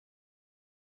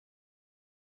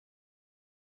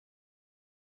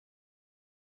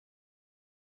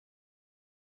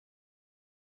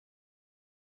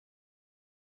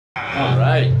All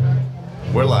right.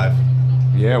 We're live.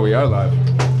 Yeah, we are live.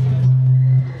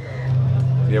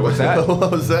 Yeah, what's that?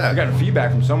 What was that? I got feedback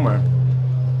from somewhere.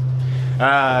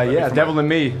 Yeah, Devil and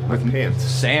Me with pants.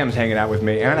 Sam's hanging out with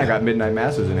me, and I got Midnight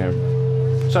Masses in here.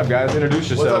 What's up, guys? Introduce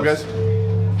yourselves. What's up,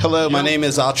 guys? Hello, my name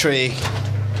is Autry.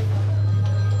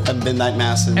 I'm Midnight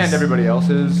Masses. And everybody else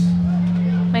is.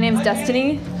 My name's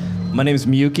Destiny. My name's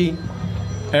Miyuki.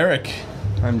 Eric.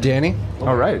 I'm Danny.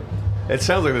 All right. It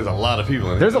sounds like there's a lot of people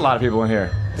in here. There's a lot of people in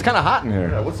here. It's kind of hot in here.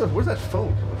 Yeah, where's that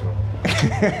phone coming from?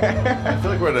 I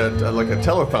feel like we're at like a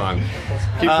telethon.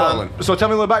 Keep calling. So tell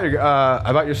me a little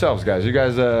about yourselves, guys. You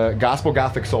guys, gospel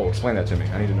gothic soul. Explain that to me.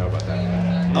 I need to know about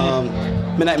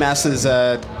that. Midnight Masses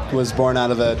was born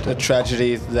out of a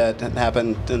tragedy that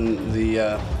happened in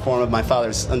the form of my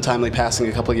father's untimely passing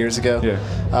a couple of years ago. Yeah.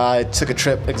 I took a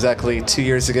trip exactly 2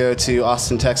 years ago to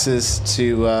Austin, Texas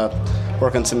to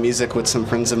work on some music with some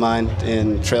friends of mine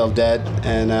in Trail of Dead,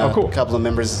 and cool. a couple of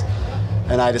members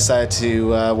and I decided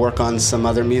to work on some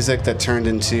other music that turned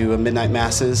into a Midnight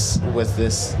Masses with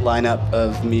this lineup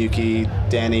of Miyuki,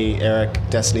 Danny, Eric,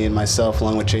 Destiny, and myself,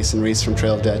 along with Jason Reese from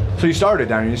Trail of Dead. So you started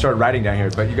down here. You started writing down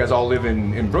here, but you guys all live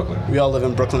in Brooklyn. We all live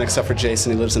in Brooklyn except for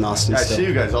Jason, who lives in Austin I still. see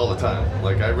you guys all the time.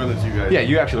 Like, I run into you guys. Yeah,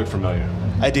 you actually look familiar.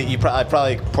 I do. I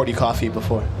probably poured you coffee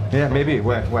before. Yeah, maybe.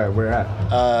 Where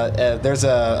at? There's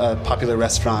a popular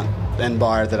restaurant and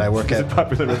bar that I work at.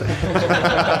 Popular.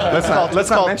 let's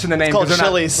not mention the name. It's called 'cause they're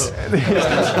Chili's.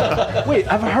 Wait,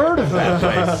 I've heard of that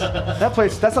place. That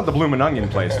place. That's not the Bloomin' Onion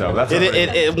place, though. That's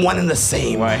It one and the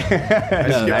same. I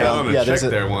skipped down and checked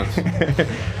there once.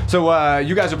 So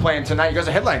you guys are playing tonight. You guys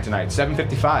are headlining tonight,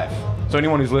 7:55. So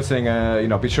anyone who's listening,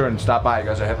 be sure and stop by. You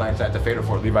guys are headlining tonight at the FADER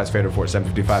Fort, Levi's FADER Fort,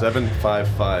 7:55.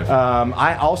 755.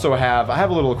 I also have a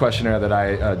little questionnaire that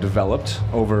I developed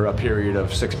over a period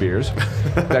of 6 beers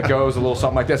that goes a little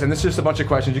something like this. And this is just a bunch of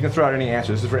questions. You can throw out any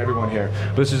answers. This is for everyone here.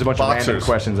 But this is a bunch of random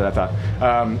questions that I thought.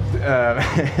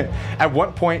 At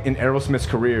what point in Aerosmith's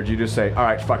career do you just say, all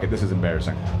right, fuck it, this is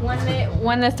embarrassing?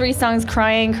 When the 3 songs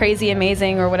Crying, Crazy,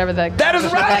 Amazing, or whatever the... That is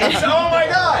right! Oh my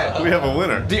God! We have a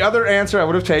winner. The other answer I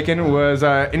would have taken was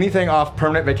anything off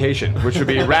Permanent Vacation, which would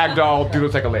be Ragdoll, Dude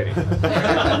Looks Like a Lady.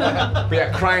 But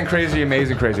yeah, Crying, Crazy,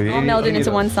 Amazing, Crazy. All melded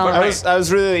into one song. I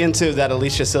was really into that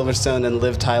Alicia Silverstone and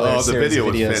Liv Tyler the series video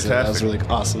of was videos. fantastic. That was really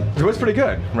awesome. It was pretty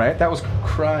good, right? That was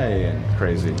Crying,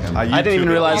 Crazy. I didn't even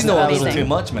realize You know that a was little too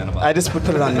much, man. About I just put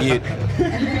it on mute.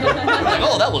 like,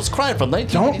 oh, that was Crying from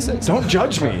 1986. Don't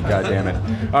judge me, God damn it.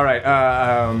 All right,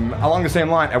 along the same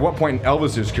line, at what point in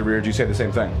Elvis's career did you say the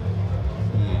same thing?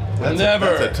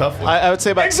 Never. That's a tough one. I would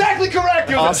say about... Exactly correct.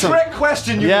 It was Awesome. a trick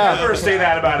question. You Yeah. never say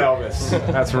that about Elvis.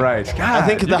 That's right. God, I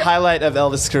think the highlight of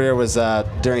Elvis' career was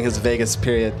during his Vegas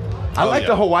period. I like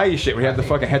the Hawaii shit. We had the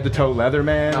fucking head-to-toe leather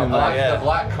man. And The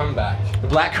black comeback. the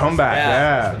black comeback.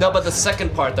 Yeah. No, but the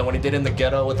second part, though, when he did in the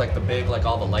ghetto with like the big, like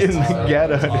all the lights. In and the stuff,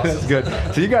 ghetto. it was awesome. That's good.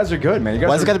 So you guys are good, man. You guys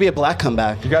Why's are, it got to be a black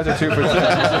comeback? You guys are 2 for 2.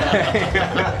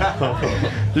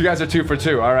 You guys are 2 for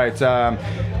 2. All right.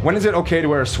 When is it okay to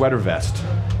wear a sweater vest?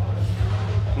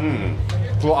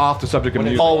 It's a little off the subject of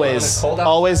music. Always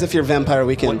if you're Vampire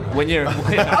Weekend. When you're,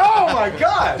 Oh my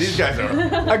gosh! These guys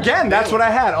are. Again, that's what I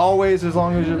had. Always, as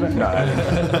long as you're. No, I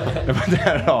didn't put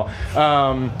that at all.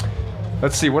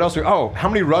 Let's see, what else? How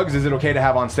many rugs is it okay to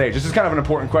have on stage? This is kind of an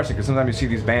important question because sometimes you see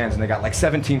these bands and they got like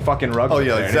 17 fucking rugs. Oh yeah,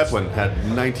 there, like and Zeppelin had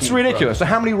 19. It's ridiculous. So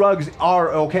how many rugs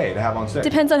are okay to have on stage?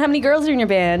 Depends on how many girls are in your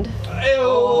band.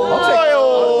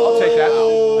 I'll take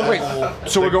that. Wait,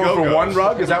 so we're going for Go-Go's. 1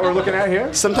 rug? Is that what we're looking at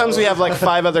here? Sometimes we have like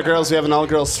 5 other girls. We have an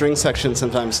all-girls string section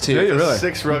sometimes too. Yeah, really?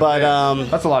 6 rug. But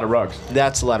That's a lot of rugs.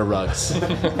 that's a lot of rugs.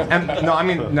 And, no, I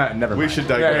mean, no, never mind. We should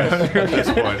digress at this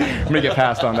point. I'm going to get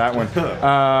passed on that one.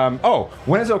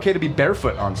 When is it okay to be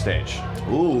barefoot on stage?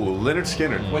 Ooh, Leonard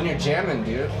Skinner. When you're jamming,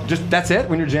 dude. Just that's it?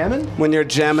 When you're jamming? When you're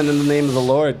jamming in the name of the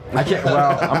Lord. I can't.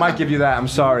 Well, I might give you that. I'm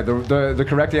sorry. The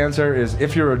correct answer is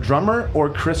if you're a drummer or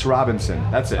Chris Robinson.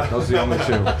 That's it. Those are the only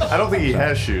 2. I don't think he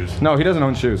has shoes. No, he doesn't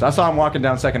own shoes. I saw him walking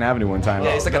down 2nd Avenue one time.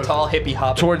 yeah, he's like a tall hippie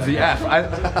hop. Towards the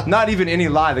F. Not even any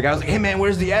lie. The guy was like, "Hey man,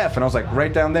 where's the F?" And I was like,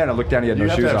 "Right down there." And I looked down. He had You no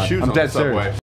have to shoes have on. shoes I'm on dead the subway. serious.